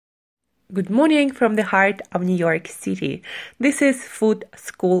Good morning from the heart of New York City. This is Food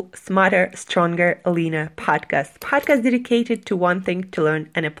School Smarter, Stronger, Leaner podcast dedicated to wanting to learn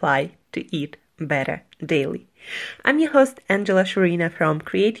and apply to eat better daily. I'm your host, Angela Shurina from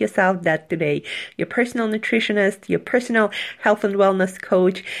CreateYourself.today, your personal nutritionist, your personal health and wellness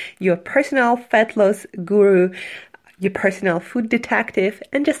coach, your personal fat loss guru, your personal food detective,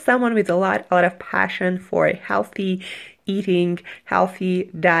 and just someone with a lot of passion for healthy eating, healthy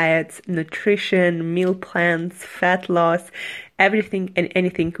diets, nutrition, meal plans, fat loss, everything and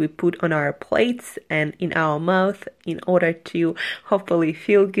anything we put on our plates and in our mouth in order to hopefully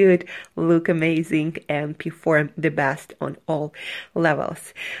feel good, look amazing, and perform the best on all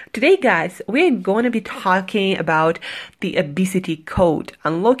levels. Today, guys, we're going to be talking about the Obesity Code,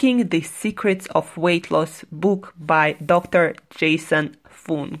 Unlocking the Secrets of Weight Loss book by Dr. Jason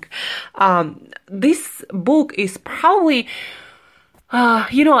Fung. This book is probably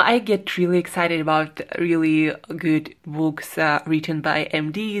I get really excited about really good books written by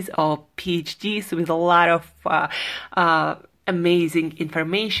MDs or PhDs with a lot of amazing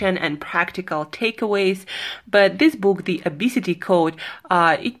information and practical takeaways. But this book, The Obesity Code,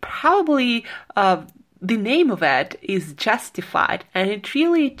 it probably the name of it is justified, and it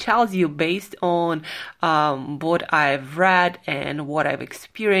really tells you based on what I've read and what I've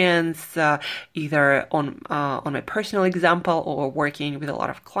experienced, either on my personal example or working with a lot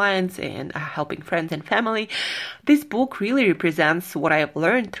of clients and helping friends and family. This book really represents what I've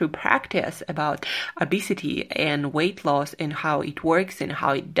learned through practice about obesity and weight loss and how it works and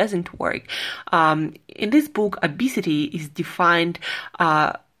how it doesn't work. In this book, obesity is defined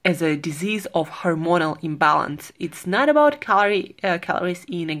as a disease of hormonal imbalance. It's not about calories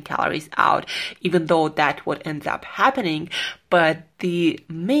in and calories out, even though that's what ends up happening. But the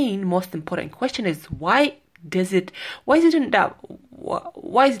most important question is why is it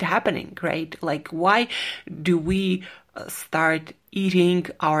happening, right? Like, why do we start eating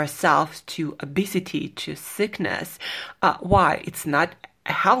ourselves to obesity, to sickness? Why? It's not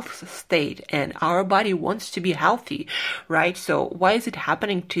a health state, and our body wants to be healthy, right? So why is it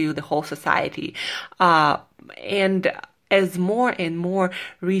happening to the whole society? And as more and more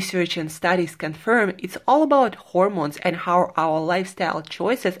research and studies confirm, it's all about hormones and how our lifestyle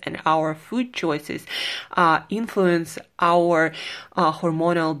choices and our food choices influence our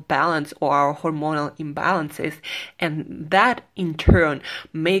hormonal balance or our hormonal imbalances, and that in turn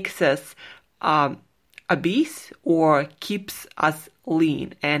makes us obese or keeps us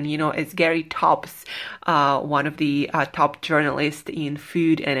lean. And as Gary Taubes, one of the top journalists in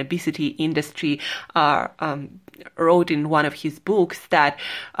food and obesity industry, wrote in one of his books, that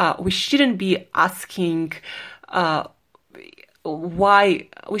we shouldn't be asking how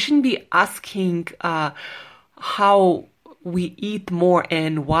we eat more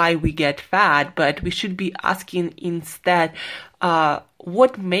and why we get fat, but we should be asking instead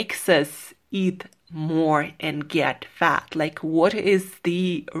what makes us eat more and get fat. Like, what is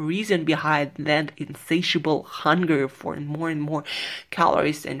the reason behind that insatiable hunger for more and more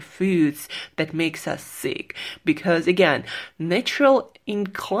calories and foods that makes us sick? Because again, natural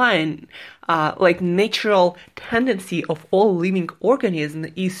tendency of all living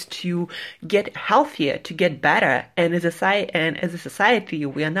organisms is to get healthier, to get better, and as a society,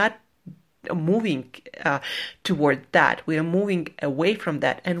 we are not moving toward that. We are moving away from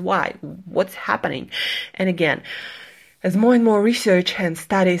that. And why? What's happening? And again, as more and more research and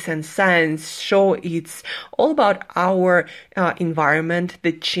studies and science show, it's all about our environment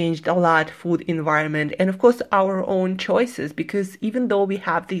that changed a lot, food environment, and of course our own choices, because even though we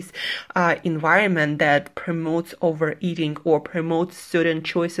have this environment that promotes overeating or promotes certain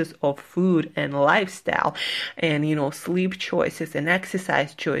choices of food and lifestyle and, sleep choices and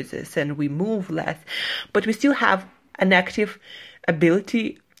exercise choices, and we move less, but we still have an active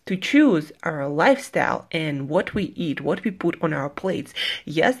ability to choose our lifestyle and what we eat, what we put on our plates.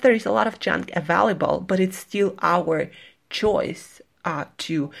 Yes, there is a lot of junk available, but it's still our choice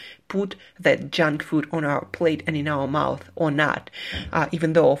to put that junk food on our plate and in our mouth or not.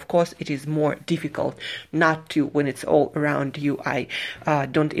 Even though, of course, it is more difficult not to when it's all around you. I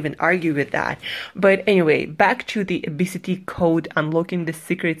don't even argue with that. But anyway, back to the Obesity Code, Unlocking the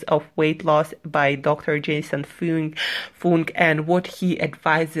Secrets of Weight Loss by Dr. Jason Fung, and what he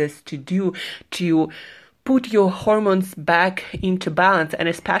advises to do to put your hormones back into balance, and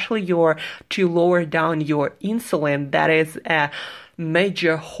especially to lower down your insulin. That is a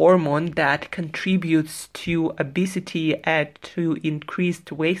major hormone that contributes to obesity and to increased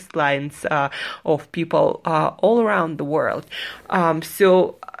waistlines of people all around the world.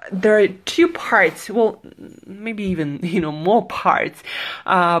 So there are two parts, well, maybe even, more parts.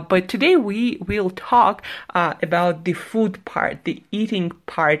 But today we will talk about the food part, the eating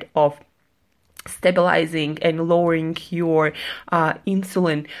part of stabilizing and lowering your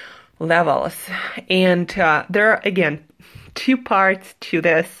insulin levels. And there are, again, two parts to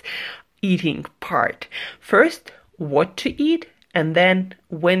this eating part. First, what to eat, and then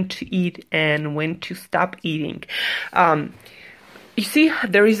when to eat and when to stop eating. You see,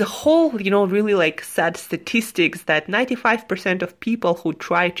 there is a whole, really sad statistics that 95% of people who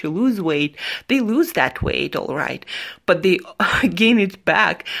try to lose weight, they lose that weight, all right, but they gain it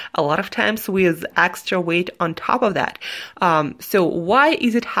back a lot of times with extra weight on top of that. So why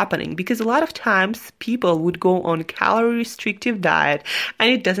is it happening? Because a lot of times people would go on calorie restrictive diet, and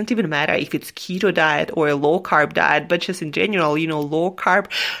it doesn't even matter if it's keto diet or a low carb diet, but just in general, low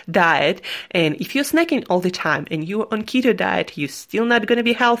carb diet. And if you're snacking all the time and you're on keto diet, you still not going to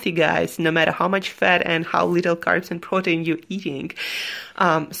be healthy, guys, no matter how much fat and how little carbs and protein you're eating.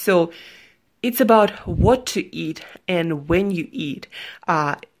 So it's about what to eat and when you eat.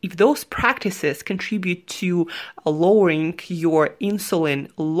 If those practices contribute to lowering your insulin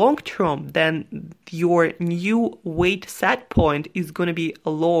long term, then your new weight set point is going to be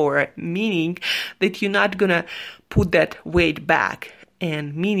lower, meaning that you're not going to put that weight back,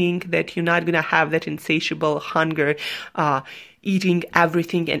 and meaning that you're not going to have that insatiable hunger, eating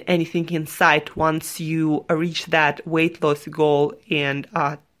everything and anything in sight once you reach that weight loss goal and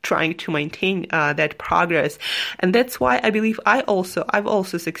trying to maintain that progress. And that's why I believe I've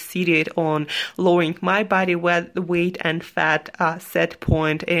also succeeded on lowering my body weight and fat set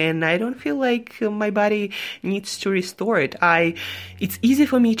point, and I don't feel like my body needs to restore it. It's easy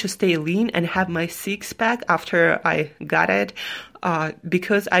for me to stay lean and have my six-pack after I got it,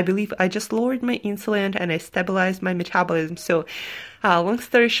 because I believe I just lowered my insulin and I stabilized my metabolism. So long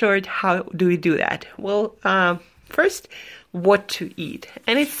story short, how do we do that? Well, first, what to eat.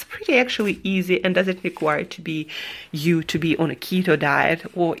 And it's pretty actually easy and doesn't require to be on a keto diet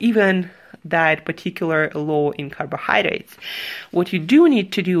or even diet particular low in carbohydrates. What you do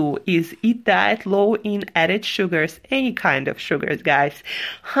need to do is eat diet low in added sugars, any kind of sugars, guys.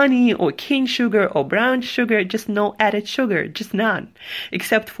 Honey or cane sugar or brown sugar, just no added sugar, just none,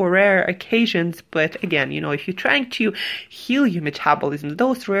 except for rare occasions. But again, if you're trying to heal your metabolism,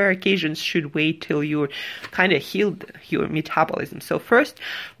 those rare occasions should wait till you're kind of healed your metabolism. So first,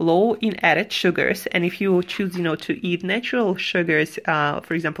 low in added sugars. And if you choose, to eat natural sugars,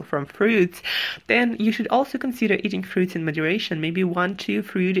 for example, from fruits, then you should also consider eating fruits in moderation, maybe 1-2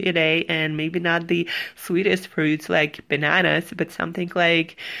 fruit a day, and maybe not the sweetest fruits like bananas, but something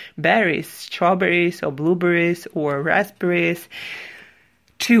like berries, strawberries or blueberries or raspberries.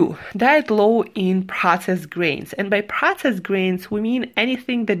 2, diet low in processed grains. And by processed grains, we mean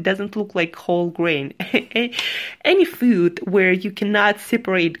anything that doesn't look like whole grain. Any food where you cannot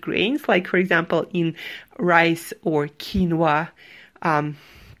separate grains, like for example in rice or quinoa,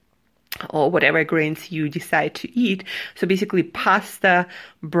 or whatever grains you decide to eat. So basically pasta,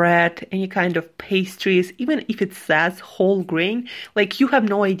 bread, any kind of pastries, even if it says whole grain, like you have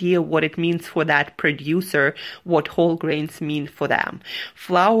no idea what it means for that producer, what whole grains mean for them.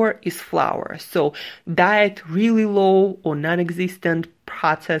 Flour is flour. So diet really low or non-existent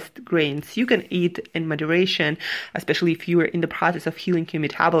processed grains. You can eat in moderation, especially if you are in the process of healing your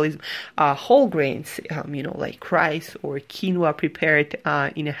metabolism, whole grains, like rice or quinoa prepared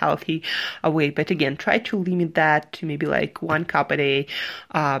in a healthy way. But again, try to limit that to maybe like 1 cup a day.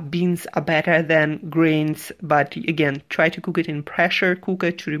 Beans are better than grains, but again, try to cook it in pressure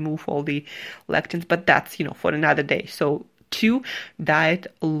cooker to remove all the lectins, but that's, for another day. So 2,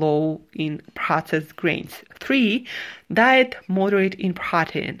 diet low in processed grains. 3, diet moderate in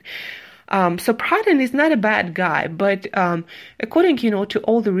protein. So protein is not a bad guy, but according, to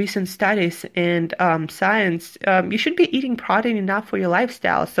all the recent studies and science, you should be eating protein enough for your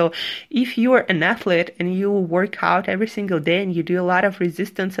lifestyle. So if you are an athlete and you work out every single day and you do a lot of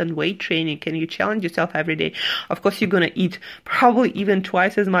resistance and weight training and you challenge yourself every day, of course, you're going to eat probably even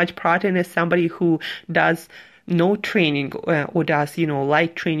twice as much protein as somebody who does no training or does,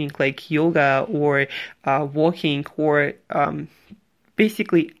 light training like yoga or walking or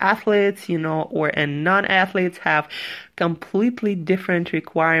basically athletes, or non-athletes have completely different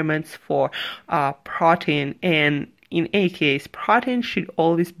requirements for protein. And in any case, protein should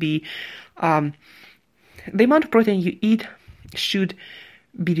always be, the amount of protein you eat should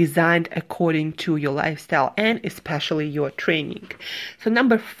be designed according to your lifestyle and especially your training. So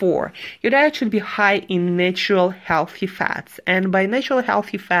number 4, your diet should be high in natural healthy fats. And by natural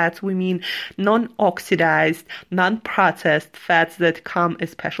healthy fats, we mean non-oxidized, non-processed fats that come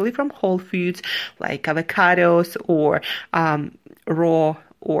especially from whole foods like avocados or raw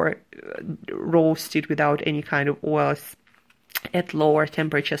or roasted without any kind of oils at lower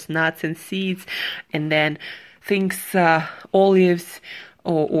temperatures, nuts and seeds, and then things, olives,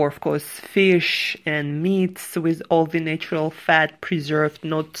 or of course fish and meats with all the natural fat preserved,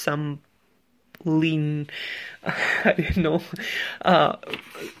 not some lean, I don't know,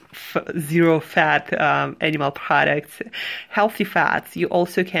 zero fat animal products. Healthy fats, you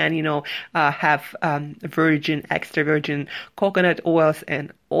also can have virgin, extra virgin coconut oils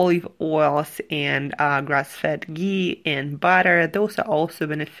and olive oils and grass-fed ghee and butter. Those are also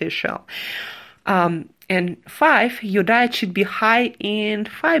beneficial. And 5, your diet should be high in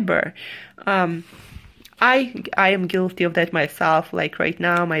fiber. I am guilty of that myself. Like right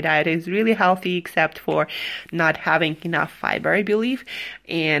now, my diet is really healthy except for not having enough fiber, I believe.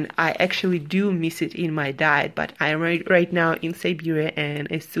 And I actually do miss it in my diet. But I'm right now in Siberia, and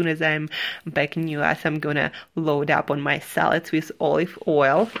as soon as I'm back in US, I'm gonna load up on my salads with olive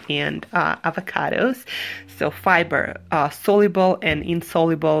oil and avocados. So fiber, soluble and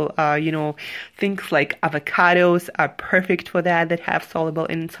insoluble, things like avocados are perfect for that have soluble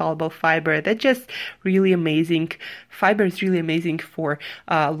and insoluble fiber. That just really amazing. Fiber is really amazing for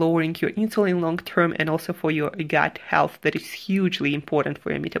lowering your insulin long term and also for your gut health. That is hugely important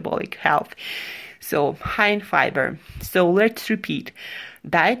for your metabolic health. So high in fiber. So let's repeat.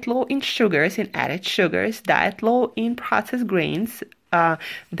 Diet low in sugars and added sugars. Diet low in processed grains.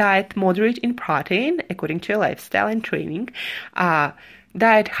 Diet moderate in protein according to your lifestyle and training.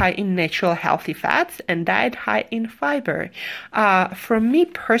 Diet high in natural healthy fats, and diet high in fiber. For me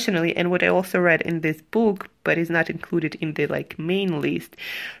personally, and what I also read in this book, but is not included in the main list,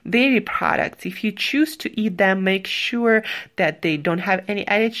 dairy products, if you choose to eat them, make sure that they don't have any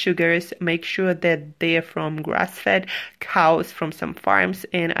added sugars. Make sure that they are from grass-fed cows from some farms,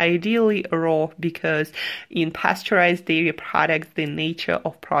 and ideally raw, because in pasteurized dairy products, the nature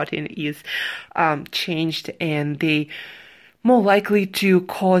of protein is changed, and they more likely to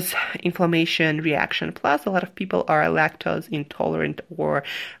cause inflammation reaction. Plus, a lot of people are lactose intolerant or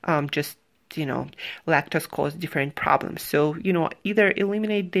lactose cause different problems. So, either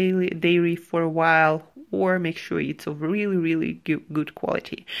eliminate dairy for a while or make sure it's of really, really good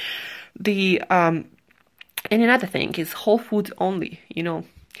quality. And another thing is whole foods only,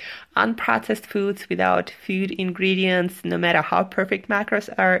 unprocessed foods without food ingredients, no matter how perfect macros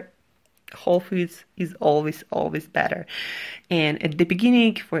are. Whole foods is always better. And at the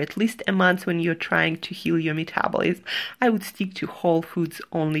beginning, for at least a month when you're trying to heal your metabolism, I would stick to whole foods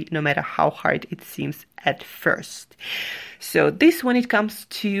only, no matter how hard it seems at first. So this when it comes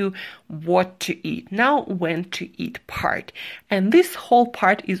to what to eat. Now when to eat part. And this whole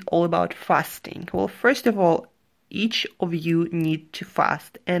part is all about fasting. Well, first of all, each of you need to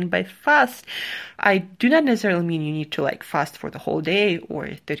fast. And by fast, I do not necessarily mean you need to fast for the whole day or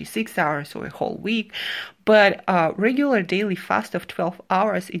 36 hours or a whole week, but a regular daily fast of 12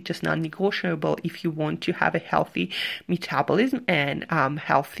 hours is just non-negotiable if you want to have a healthy metabolism and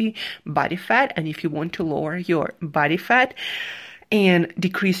healthy body fat, and if you want to lower your body fat and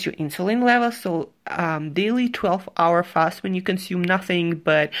decrease your insulin levels. So daily 12-hour fast when you consume nothing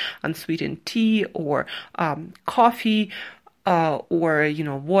but unsweetened tea or coffee or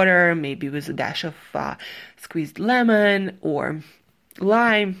water, maybe with a dash of squeezed lemon or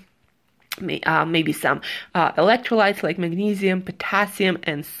lime. Maybe some electrolytes like magnesium, potassium,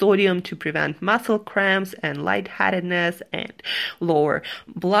 and sodium to prevent muscle cramps and lightheadedness and lower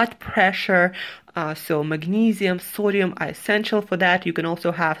blood pressure. So magnesium, sodium are essential for that. You can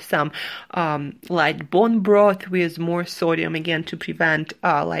also have some light bone broth with more sodium, again, to prevent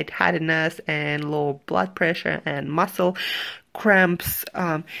lightheadedness and low blood pressure and muscle cramps.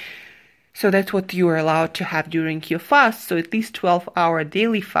 So that's what you are allowed to have during your fast. So at least 12-hour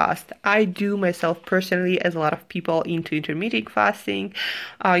daily fast. I do myself personally, as a lot of people into intermittent fasting.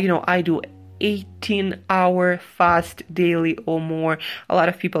 I do 18-hour fast daily or more. A lot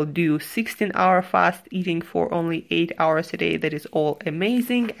of people do 16-hour fast, eating for only 8 hours a day. That is all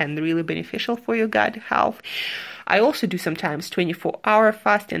amazing and really beneficial for your gut health. I also do sometimes 24-hour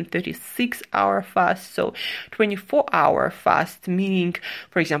fast and 36-hour fast. So 24-hour fast, meaning,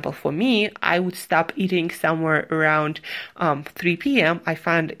 for example, for me, I would stop eating somewhere around 3 p.m. I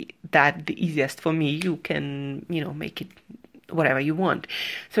find that the easiest for me. You can, make it whatever you want.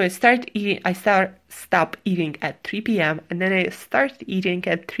 So I stop eating at 3 p.m. and then I start eating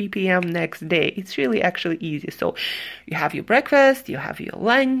at 3 p.m. next day. It's really actually easy. So you have your breakfast, you have your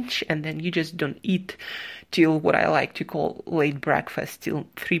lunch, and then you just don't eat till what I like to call late breakfast, till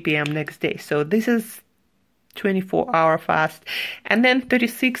 3 p.m. next day. So this is 24-hour fast. And then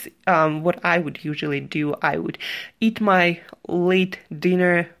 36, what I would usually do, I would eat my late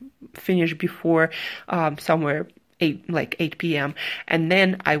dinner, finish before somewhere 8 p.m. and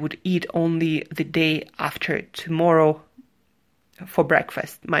then I would eat only the day after tomorrow for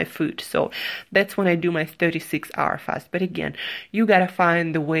breakfast, my food. So that's when I do my 36-hour fast. But again, you gotta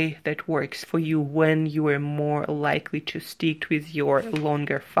find the way that works for you, when you are more likely to stick with your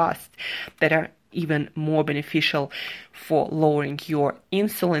longer fasts that are even more beneficial for lowering your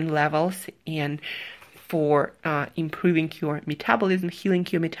insulin levels and for improving your metabolism, healing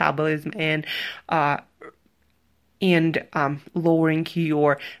your metabolism, and lowering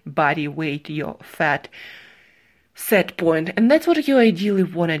your body weight, your fat set point. And that's what you ideally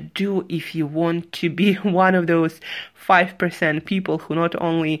want to do if you want to be one of those 5% people who not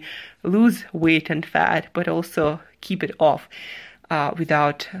only lose weight and fat, but also keep it off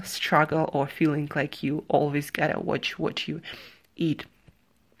without struggle or feeling like you always gotta watch what you eat.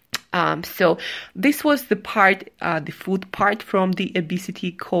 So this was the food part from the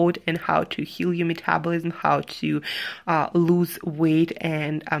obesity code, and how to heal your metabolism, how to lose weight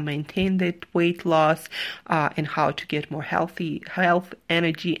and maintain that weight loss, and how to get more health,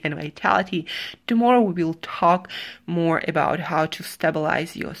 energy, and vitality. Tomorrow we will talk more about how to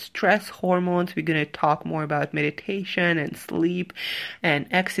stabilize your stress hormones. We're going to talk more about meditation and sleep and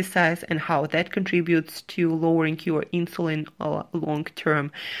exercise, and how that contributes to lowering your insulin long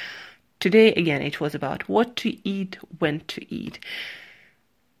term. Today, again, it was about what to eat, when to eat.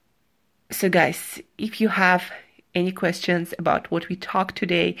 So guys, if you have any questions about what we talked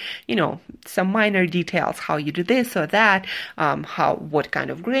today, some minor details, how you do this or that, what kind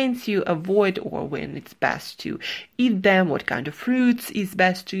of grains you avoid or when it's best to eat them, what kind of fruits is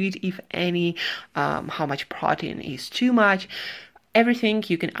best to eat, if any, how much protein is too much, everything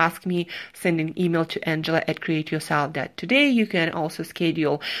you can ask me. Send an email to Angela@createyourself.today. You can also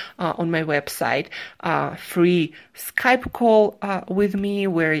schedule on my website free Skype call with me,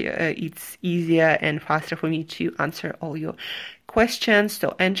 where it's easier and faster for me to answer all your questions.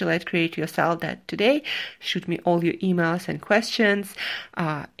 So Angela@createyourself.today. Shoot me all your emails and questions.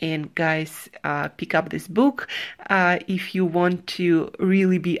 And guys, pick up this book if you want to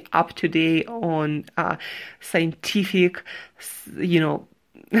really be up to date on scientific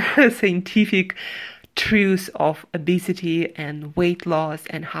truths of obesity and weight loss,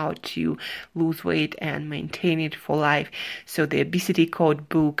 and how to lose weight and maintain it for life. So the Obesity Code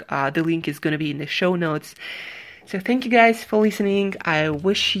book, the link is going to be in the show notes. So thank you guys for listening. I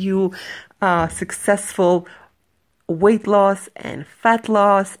wish you successful weight loss and fat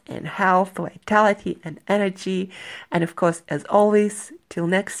loss and health, vitality, and energy. And of course, as always, till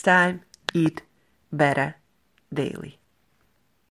next time, eat better daily.